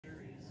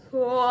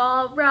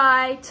All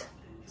right,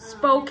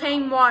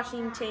 Spokane,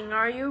 Washington,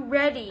 are you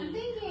ready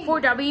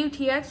for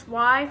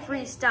WTXY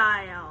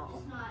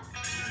Freestyle?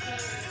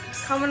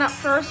 Coming up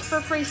first for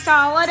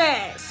Freestyle, it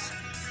is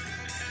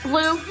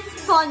Blue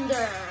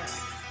Thunder.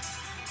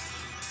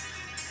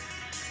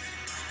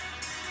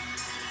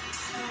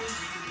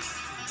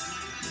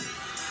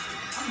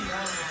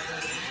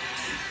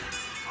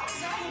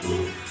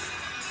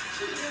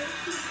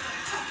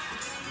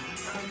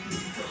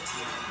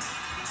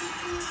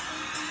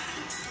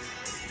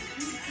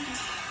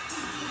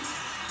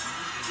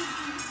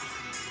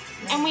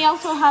 And we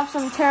also have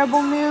some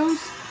terrible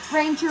news.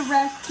 Ranger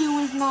Rescue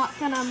is not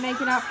gonna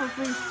make it out for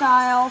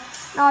Freestyle.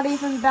 Not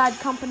even Bad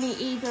Company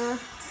either.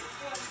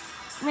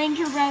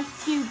 Ranger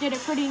Rescue did a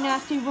pretty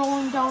nasty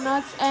rolling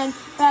donuts, and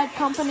Bad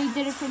Company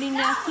did a pretty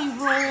nasty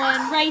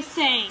rolling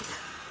racing.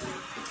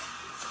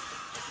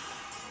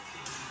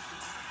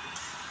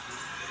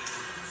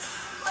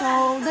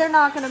 So they're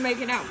not gonna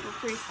make it out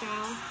for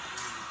Freestyle.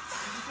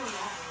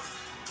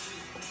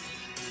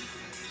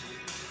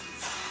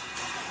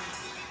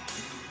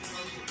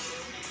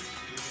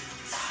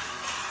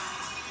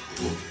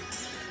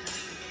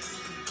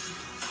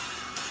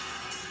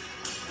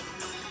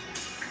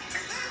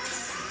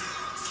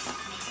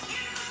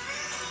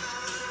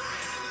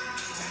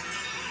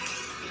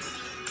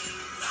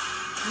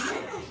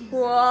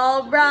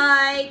 All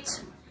right,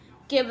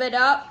 give it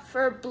up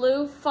for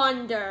Blue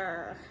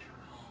Thunder.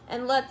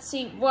 And let's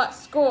see what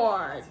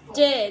score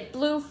did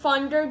Blue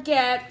Thunder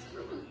get.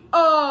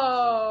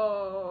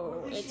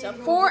 Oh, it's a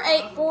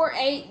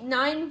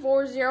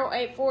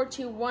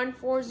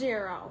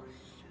 48489408424140.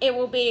 It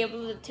will be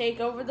able to take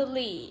over the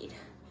lead.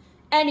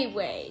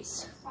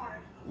 Anyways,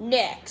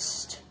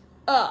 next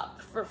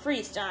up for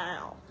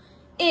Freestyle,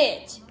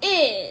 it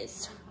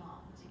is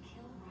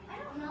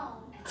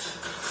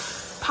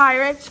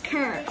Pirates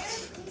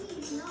Curse.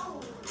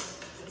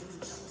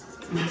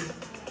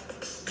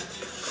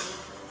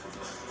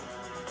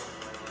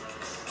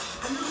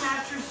 A new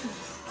mattress is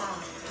fun.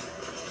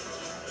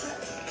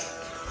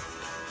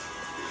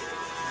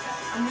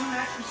 A new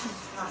mattress is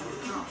fun.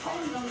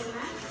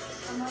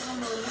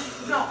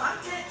 No,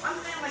 I'm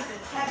saying like the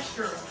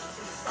texture is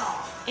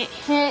soft. It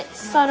hit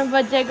son of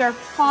a digger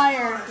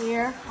fire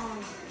here.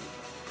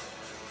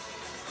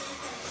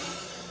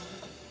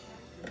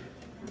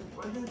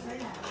 What did it say?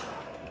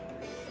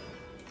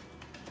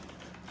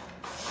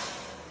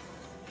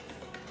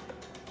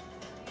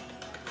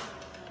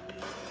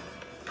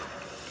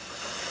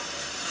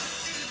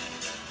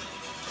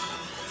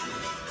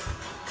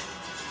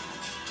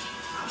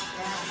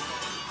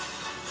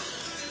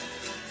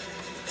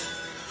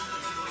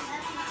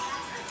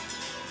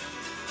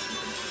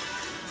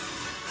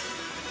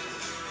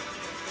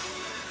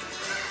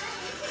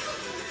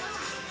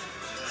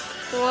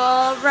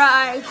 All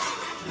right,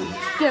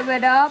 give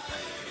it up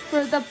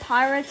for the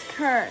Pirates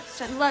Curse.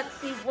 And let's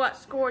see what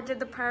score did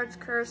the Pirates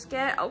Curse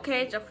get.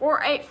 Okay, it's a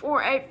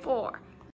 48484.